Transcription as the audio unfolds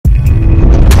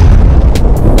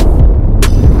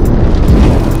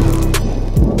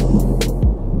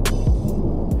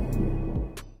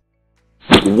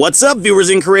What's up,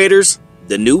 viewers and creators?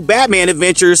 The new Batman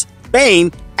Adventures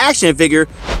Bane action figure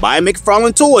by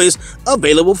McFarlane Toys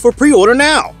available for pre-order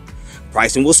now.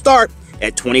 Pricing will start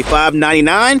at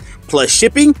 $25.99 plus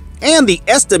shipping, and the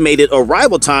estimated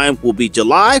arrival time will be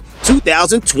July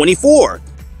 2024.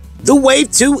 The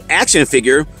Wave 2 action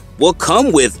figure will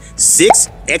come with 6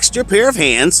 extra pair of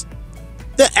hands,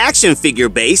 the action figure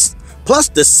base, plus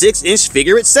the 6-inch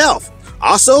figure itself.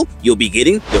 Also, you'll be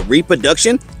getting the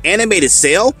reproduction animated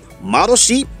cell, model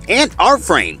sheet, and art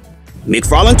frame.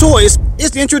 McFarlane Toys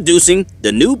is introducing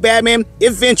the new Batman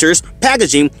Adventures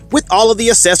packaging with all of the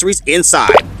accessories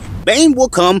inside. Bane will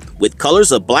come with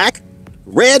colors of black,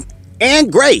 red,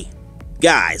 and gray.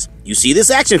 Guys, you see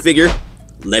this action figure?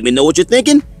 Let me know what you're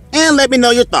thinking and let me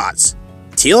know your thoughts.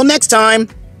 Till next time,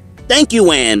 thank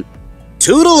you and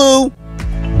toodaloo!